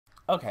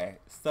Okay,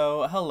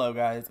 so hello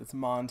guys, it's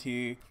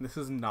Monty. This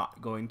is not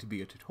going to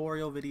be a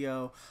tutorial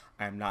video.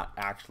 I'm not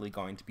actually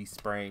going to be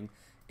spraying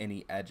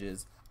any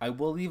edges. I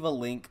will leave a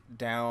link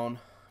down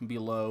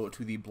below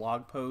to the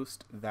blog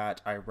post that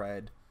I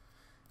read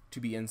to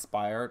be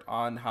inspired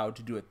on how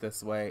to do it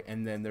this way,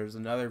 and then there's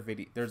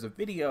a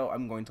video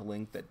I'm going to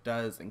link that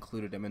does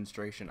include a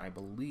demonstration, I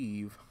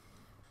believe.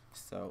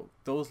 So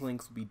those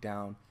links will be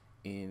down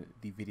in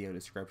the video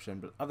description,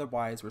 but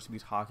otherwise we're going to be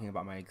talking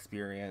about my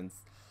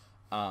experience,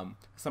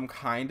 some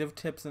kind of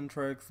tips and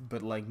tricks,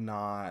 but like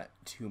not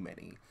too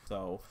many.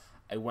 So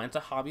I went to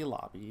Hobby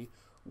Lobby,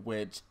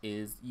 which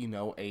is, you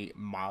know, a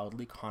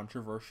mildly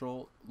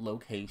controversial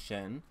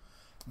location,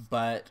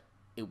 but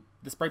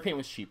the spray paint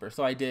was cheaper,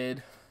 so I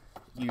did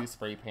use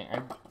spray paint.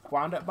 I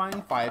wound up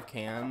buying 5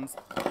 cans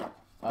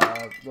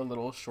of the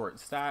little short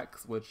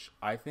stacks, which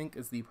I think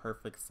is the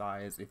perfect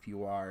size if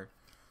you are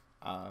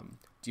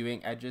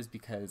doing edges,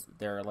 because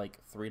they're like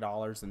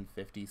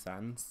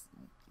 $3.50.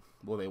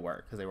 Well, they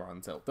were, because they were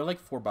on sale. They're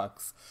like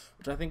 $4,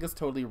 which I think is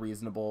totally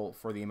reasonable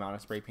for the amount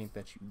of spray paint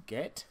that you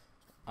get,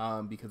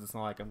 because it's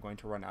not like I'm going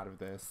to run out of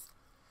this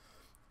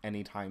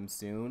anytime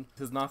soon.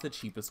 This is not the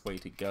cheapest way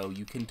to go.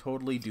 You can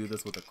totally do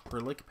this with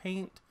acrylic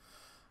paint,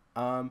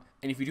 and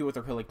if you do it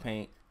with acrylic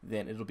paint,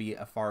 then it'll be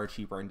a far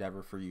cheaper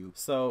endeavor for you.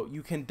 So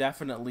you can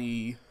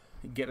definitely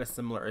get a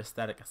similar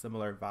aesthetic, a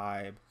similar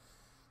vibe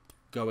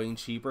going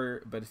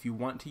cheaper, but if you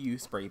want to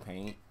use spray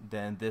paint,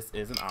 then this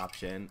is an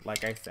option.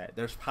 Like I said,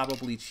 there's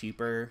probably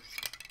cheaper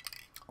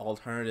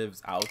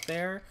alternatives out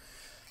there,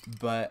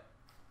 but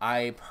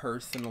I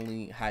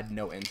personally had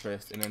no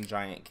interest in a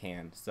giant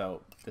can,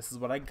 so this is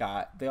what I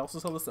got. They also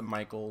sell this at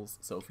Michael's,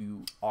 so if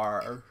you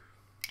are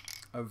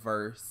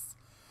averse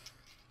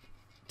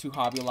to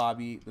Hobby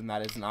Lobby, then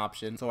that is an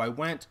option. So I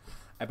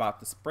bought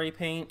the spray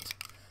paint,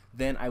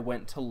 then I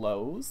went to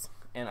Lowe's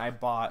and I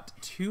bought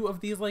 2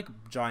 of these like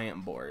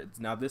giant boards.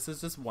 Now this is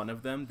just one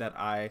of them that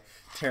I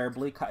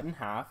terribly cut in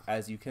half,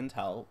 as you can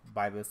tell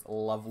by this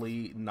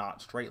lovely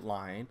not straight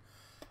line.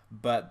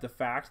 But the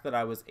fact that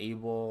I was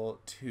able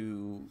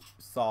to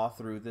saw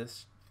through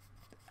this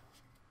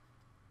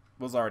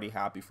was already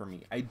happy for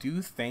me. I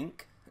do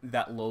think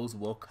that Lowe's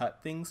will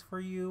cut things for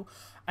you.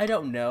 I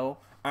don't know.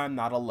 I'm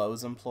not a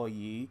Lowe's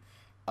employee,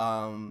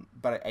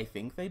 but I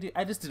think they do.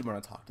 I just didn't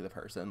want to talk to the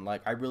person.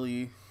 Like, I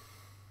really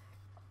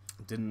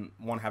didn't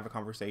want to have a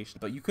conversation.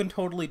 But you can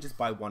totally just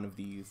buy one of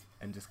these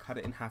and just cut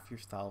it in half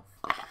yourself.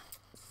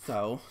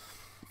 So,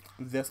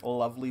 this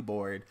lovely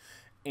board.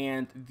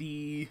 And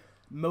the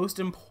most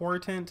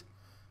important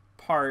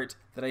part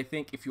that I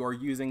think, if you are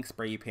using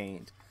spray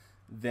paint,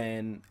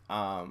 then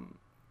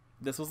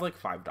this was like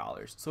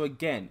 $5. So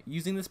again,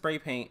 using the spray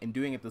paint and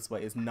doing it this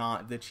way is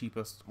not the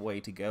cheapest way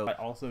to go. I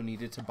also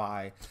needed to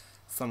buy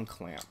some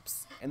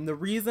clamps. And the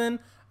reason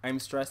I'm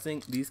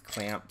stressing these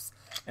clamps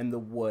and the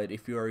wood,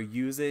 if you are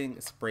using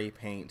spray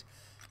paint,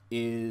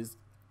 is,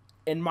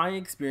 in my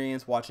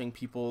experience watching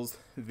people's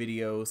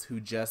videos who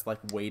just like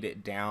weighed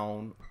it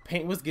down,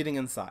 paint was getting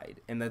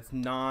inside, and that's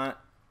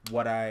not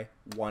what I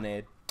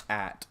wanted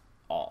at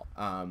all.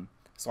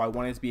 So I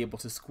wanted to be able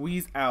to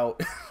squeeze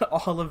out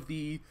all of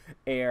the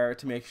air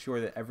to make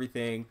sure that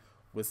everything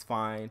was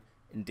fine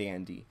and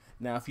dandy.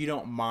 Now, if you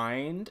don't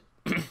mind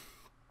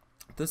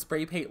the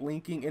spray paint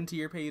linking into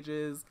your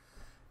pages,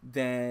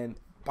 then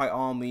by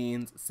all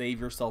means, save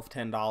yourself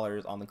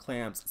 $10 on the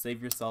clamps,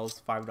 save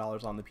yourselves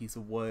 $5 on the piece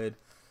of wood,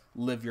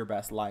 live your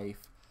best life.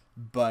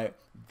 But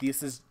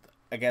this is,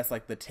 I guess,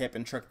 like the tip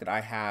and trick that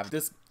I have.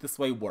 This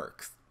way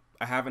works.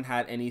 I haven't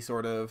had any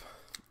sort of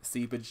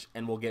seepage,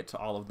 and we'll get to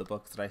all of the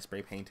books that I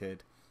spray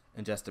painted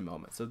in just a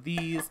moment. So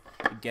these,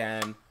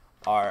 again,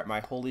 are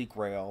my holy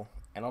grail,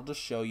 and I'll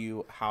just show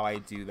you how I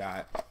do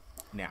that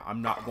now.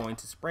 I'm not going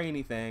to spray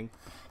anything,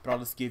 but I'll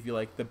just give you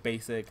like the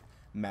basic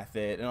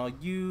method, and I'll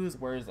use,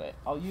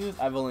 I'll use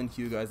Evelyn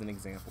Hugo as an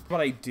example.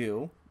 What I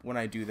do when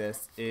I do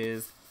this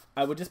is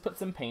I would just put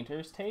some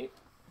painter's tape.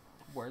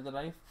 Where did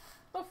I,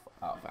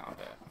 found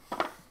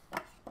it.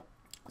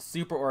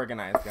 Super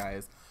organized,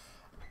 guys.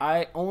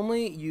 I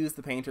only use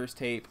the painter's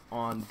tape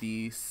on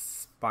the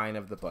spine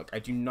of the book. I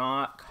do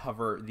not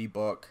cover the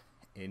book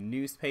in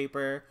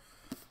newspaper.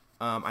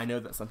 I know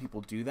that some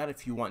people do that.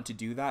 If you want to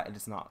do that, it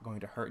is not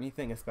going to hurt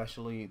anything,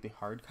 especially the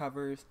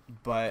hardcovers.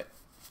 But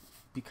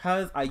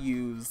because I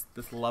use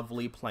this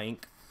lovely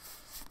plank,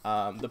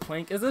 the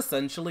plank is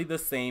essentially the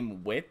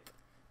same width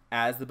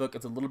as the book.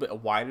 It's a little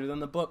bit wider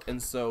than the book,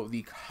 and so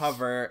the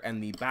cover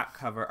and the back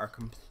cover are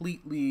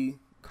completely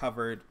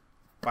covered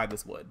by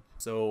this wood.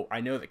 So I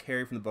know that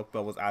Carrie from the Book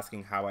Bill was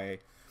asking how I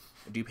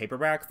do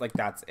paperbacks. Like,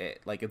 that's it.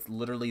 Like, it's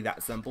literally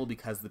that simple.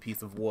 Because the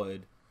piece of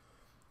wood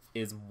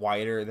is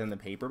wider than the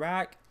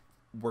paperback,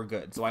 we're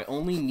good. So I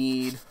only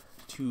need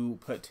to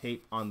put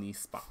tape on the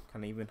spine.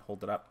 Can I even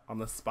hold it up? On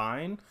the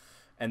spine.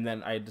 And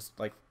then I just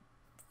like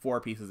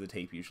 4 pieces of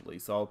tape usually.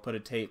 So I'll put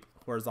a tape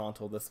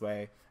horizontal this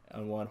way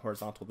and one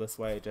horizontal this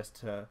way, just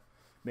to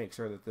make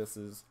sure that this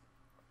is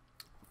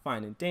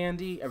fine and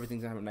dandy.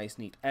 Everything's gonna have a nice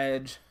neat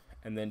edge.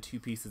 And then 2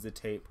 pieces of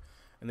tape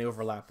and they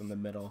overlap in the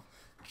middle.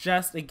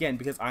 Just, again,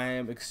 because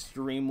I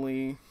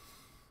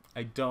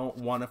don't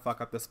want to fuck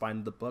up the spine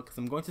of the book, because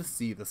I'm going to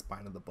see the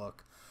spine of the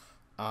book.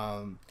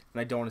 And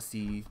I don't want to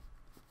see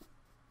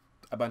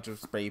a bunch of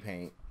spray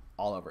paint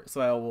all over it.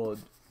 So I will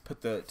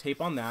put the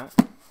tape on that,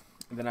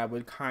 and then I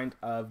would kind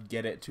of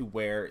get it to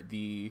where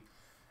the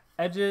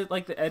edges,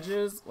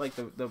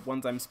 the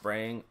ones I'm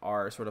spraying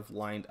are sort of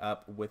lined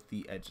up with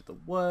the edge of the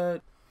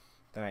wood.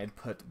 Then I'd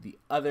put the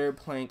other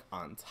plank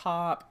on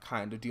top,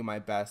 kind of do my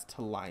best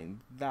to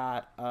line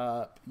that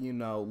up,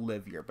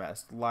 live your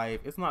best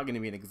life. It's not going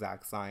to be an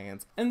exact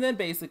science. And then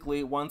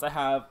basically, once I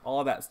have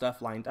all that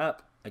stuff lined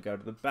up, I go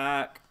to the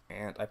back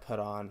and I put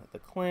on the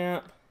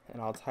clamp,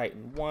 and I'll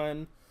tighten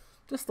one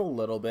just a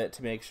little bit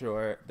to make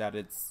sure that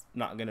it's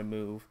not going to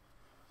move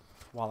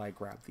while I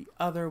grab the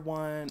other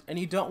one. And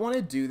you don't want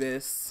to do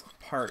this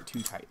part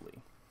too tightly.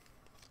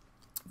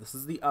 This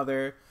is the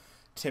other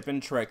tip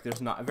and trick.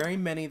 There's not very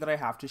many that I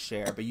have to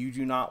share, but you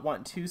do not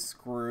want to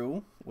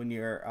screw when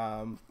you're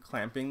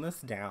clamping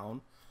this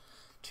down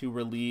to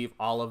relieve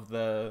all of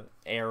the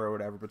air or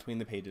whatever between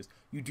the pages.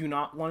 You do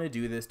not want to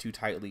do this too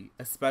tightly,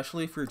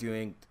 especially if you're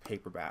doing the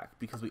paperback,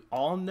 because we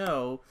all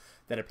know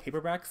that a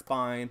paperback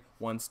spine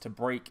wants to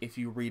break if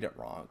you read it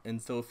wrong.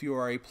 And so if you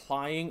are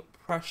applying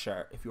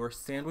pressure, if you are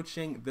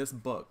sandwiching this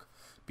book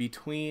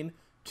between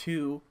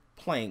two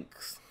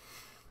planks,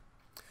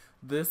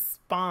 this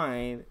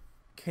spine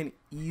can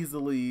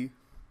easily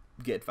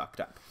get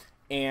fucked up.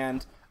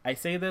 And I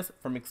say this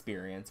from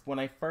experience.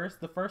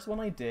 The first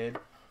one I did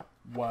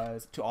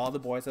was To All the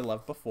Boys I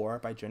Loved Before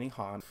by Jenny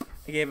Han.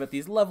 I gave it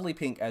these lovely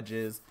pink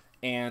edges,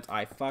 and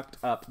I fucked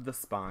up the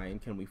spine.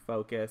 Can we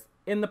focus?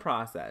 In the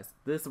process,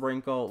 this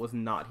wrinkle was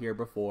not here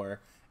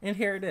before, and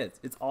here it is.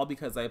 It's all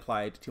because I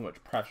applied too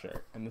much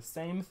pressure. And the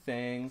same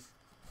thing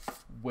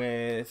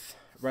with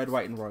Red,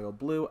 White, and Royal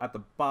Blue at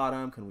the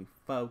bottom. Can we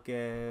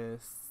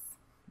focus?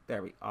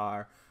 There we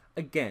are.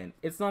 Again,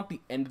 it's not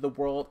the end of the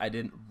world. I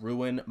didn't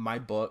ruin my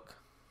book.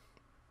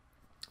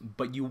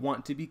 But you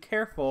want to be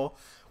careful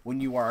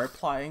when you are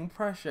applying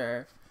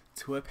pressure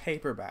to a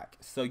paperback.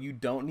 So you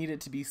don't need it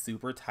to be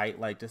super tight,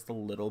 like just a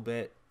little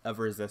bit of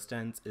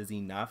resistance is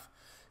enough,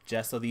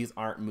 just so these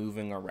aren't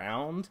moving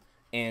around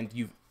and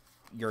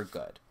you're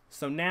good.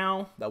 So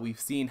now that we've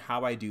seen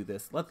how I do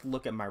this, let's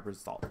look at my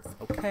results,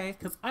 okay?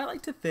 Because I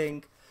like to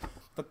think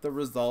that the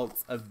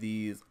results of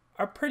these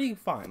are pretty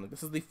fine. Like,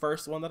 this is the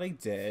first one that I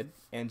did,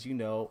 and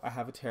I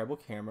have a terrible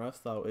camera,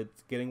 so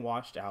it's getting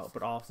washed out,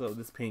 but also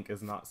this pink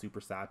is not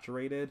super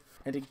saturated.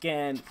 And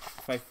again,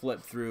 if I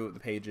flip through the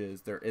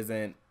pages, there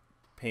isn't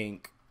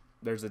pink.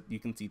 You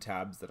can see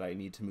tabs that I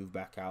need to move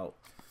back out.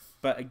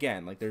 But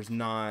again, I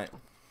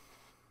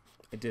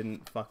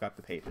didn't fuck up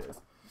the pages.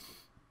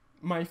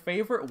 My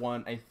favorite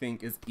one, I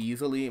think, is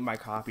easily my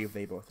copy of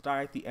They Both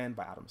Die at the End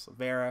by Adam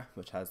Silvera,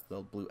 which has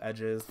the blue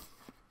edges.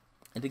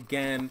 And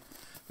again,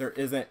 there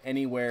isn't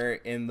anywhere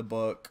in the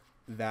book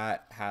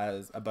that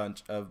has a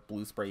bunch of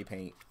blue spray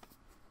paint.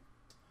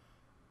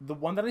 The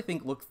one that I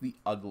think looks the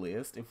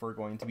ugliest, if we're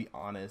going to be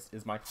honest,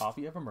 is my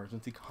copy of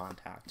Emergency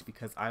Contact,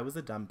 because I was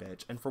a dumb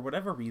bitch, and for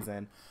whatever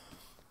reason,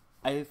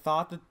 I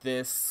thought that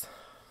this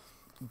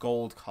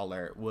gold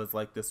color was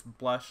like this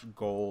blush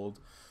gold.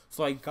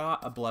 So I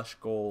got a blush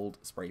gold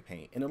spray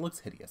paint, and it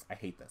looks hideous. I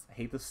hate this. I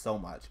hate this so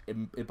much.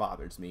 It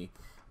bothers me.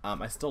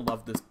 I still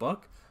love this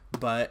book,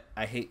 but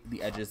I hate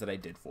the edges that I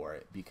did for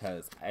it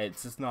because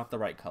it's just not the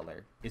right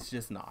color. It's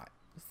just not.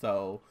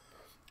 So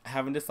I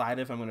haven't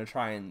decided if I'm going to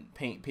try and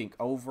paint pink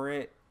over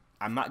it.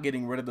 I'm not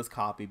getting rid of this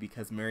copy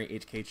because Mary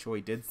H.K.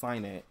 Choi did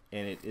sign it,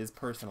 and it is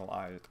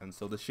personalized, and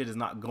so the shit is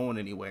not going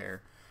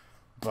anywhere.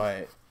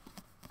 But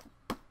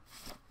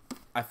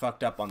I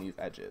fucked up on these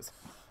edges.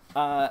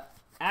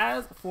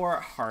 As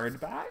for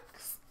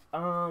hardbacks,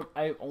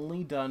 I've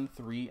only done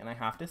 3, and I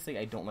have to say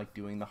I don't like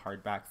doing the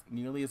hardbacks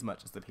nearly as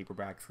much as the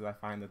paperbacks because I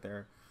find that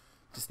they're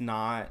just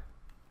not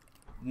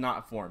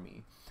for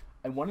me.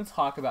 I want to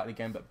talk about it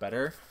again, but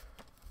better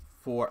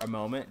for a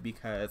moment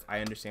because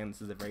I understand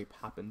this is a very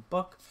poppin'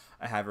 book.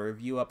 I have a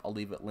review up. I'll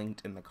leave it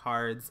linked in the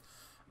cards.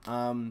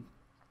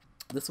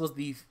 This was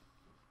the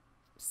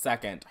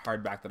second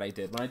hardback that I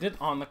did. When I did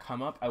On the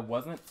Come Up, I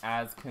wasn't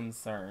as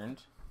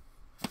concerned.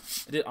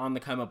 I did On the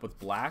Come Up with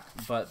black,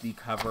 but the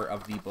cover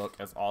of the book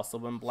is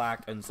also in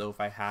black, and so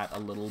if I had a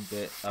little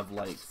bit of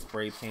like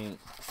spray paint,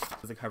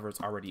 because the cover is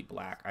already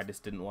black, I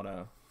just didn't want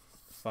to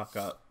fuck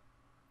up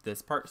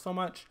this part so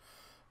much.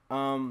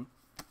 But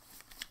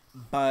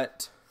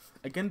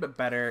again, but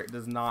better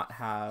does not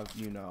have,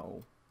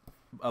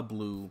 a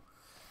blue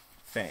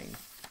thing.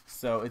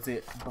 So it's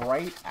a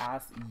bright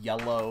ass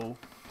yellow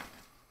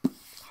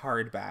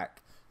hardback.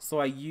 So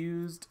I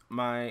used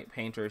my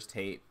painter's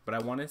tape, but I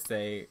want to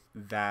say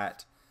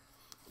that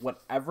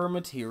whatever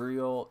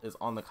material is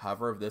on the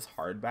cover of this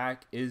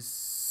hardback is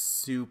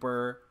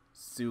super,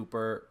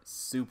 super,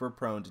 super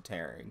prone to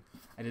tearing.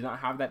 I did not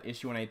have that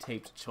issue when I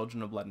taped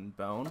Children of Blood and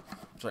Bone,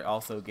 which I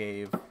also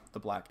gave the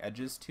black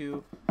edges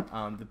to.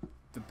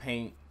 The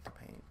paint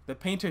The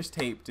painter's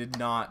tape did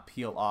not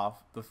peel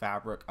off the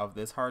fabric of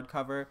this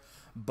hardcover,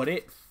 but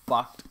it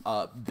fucked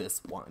up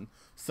this one.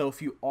 So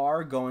if you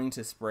are going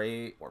to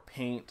spray or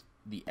paint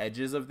the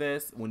edges of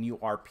this, when you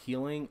are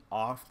peeling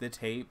off the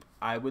tape,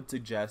 I would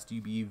suggest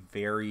you be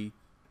very,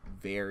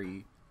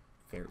 very,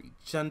 very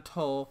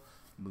gentle,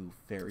 move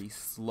very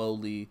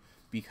slowly,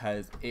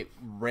 because it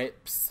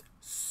rips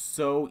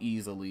so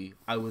easily.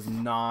 I was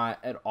not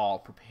at all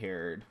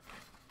prepared.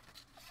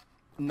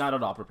 Not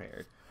at all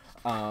prepared.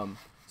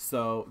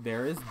 So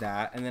there is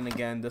that. And then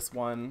again, this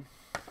one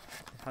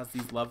has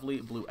these lovely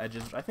blue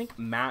edges, which I think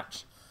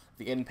match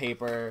the end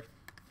paper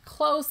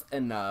close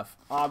enough.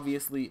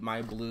 Obviously,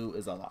 my blue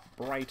is a lot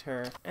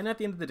brighter. And at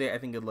the end of the day, I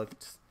think it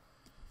looks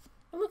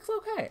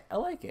okay. I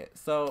like it.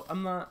 So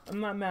I'm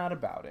not mad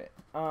about it.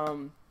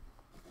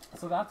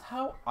 So that's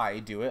how I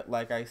do it.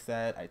 Like I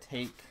said, I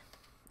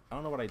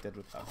don't know what I did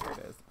with that. Here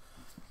it is.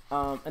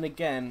 And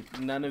again,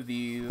 none of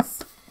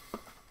these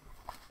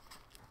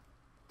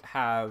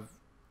have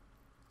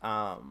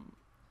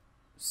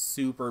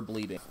super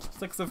bleeding.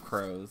 6 of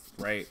Crows,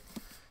 right?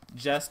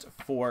 Just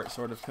for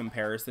sort of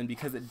comparison,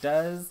 because it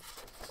does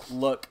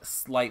look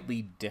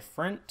slightly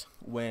different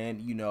when,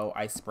 you know,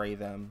 I spray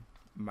them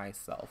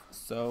myself.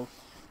 So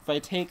if I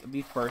take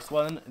the first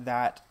one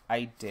that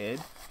I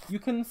did, you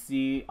can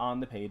see on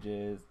the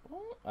pages,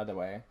 other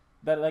way,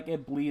 that like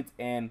it bleeds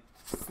in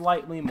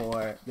slightly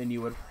more than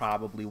you would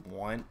probably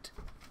want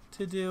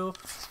to do.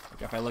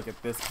 Like if I look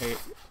at this page,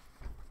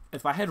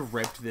 if I had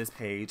ripped this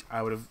page,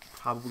 I would have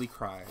probably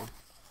cried.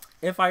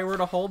 If I were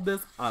to hold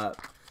this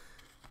up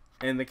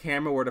and the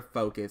camera were to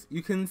focus,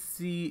 you can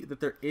see that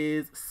there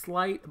is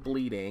slight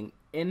bleeding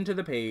into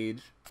the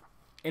page,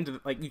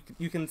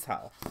 you can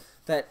tell.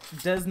 That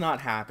does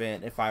not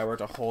happen if I were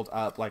to hold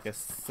up like a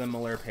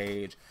similar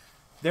page.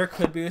 There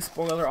could be a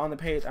spoiler on the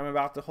page I'm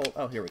about to hold.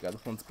 Oh, here we go.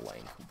 This one's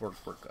blank. We're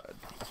good.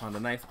 On a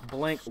nice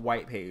blank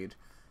white page,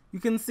 you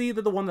can see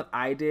that the one that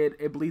I did,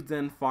 it bleeds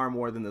in far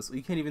more than this.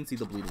 You can't even see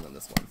the bleeding on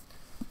this one.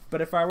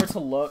 But if I were to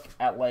look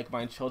at like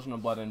my Children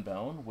of Blood and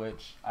Bone,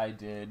 which I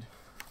did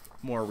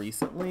more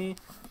recently,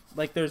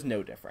 like there's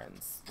no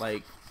difference.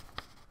 Like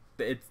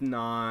it's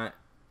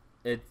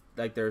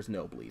like there's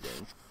no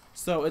bleeding.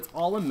 So it's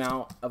all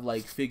amount of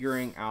like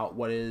figuring out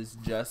what is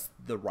just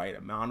the right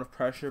amount of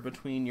pressure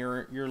between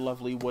your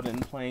lovely wooden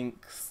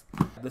planks.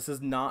 This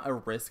is not a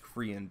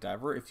risk-free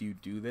endeavor. If you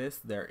do this,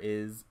 there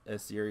is a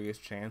serious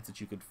chance that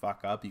you could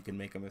fuck up. You can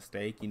make a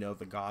mistake. You know,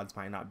 the gods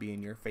might not be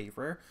in your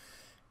favor.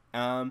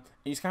 And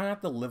you just kind of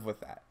have to live with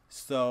that.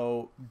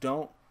 So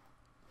don't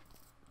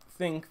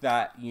think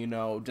that, you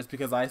know, just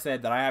because I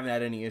said that I haven't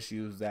had any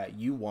issues that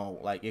you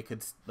won't. Like it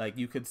could, like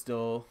you could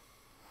still.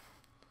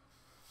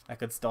 That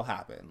could still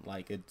happen.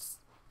 Like it's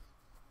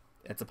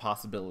a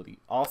possibility.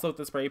 Also with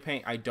the spray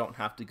paint, I don't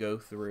have to go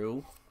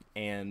through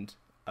and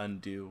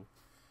undo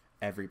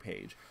every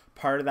page.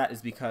 Part of that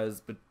is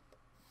because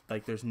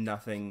like there's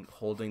nothing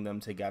holding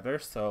them together.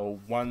 So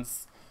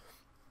once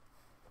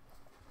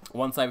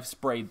I've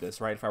sprayed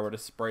this, right, if I were to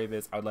spray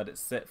this, I would let it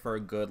sit for a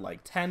good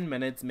like 10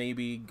 minutes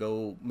maybe,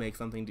 go make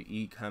something to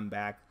eat, come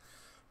back.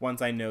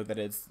 Once I know that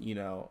it's, you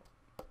know,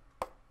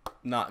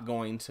 not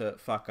going to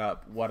fuck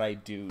up, what I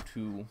do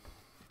to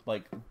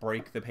like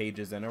break the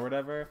pages in or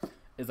whatever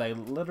is I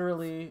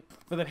literally,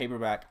 for the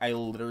paperback, I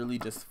literally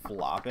just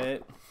flop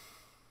it.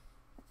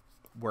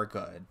 We're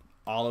good.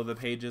 All of the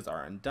pages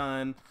are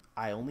undone.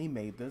 I only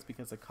made this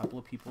because a couple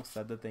of people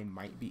said that they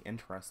might be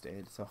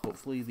interested. So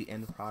hopefully the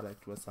end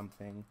product was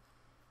something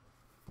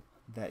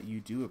that you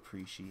do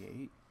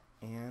appreciate.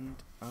 And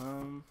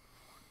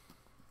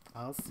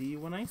I'll see you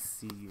when I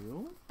see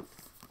you.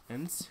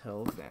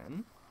 Until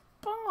then,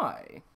 bye.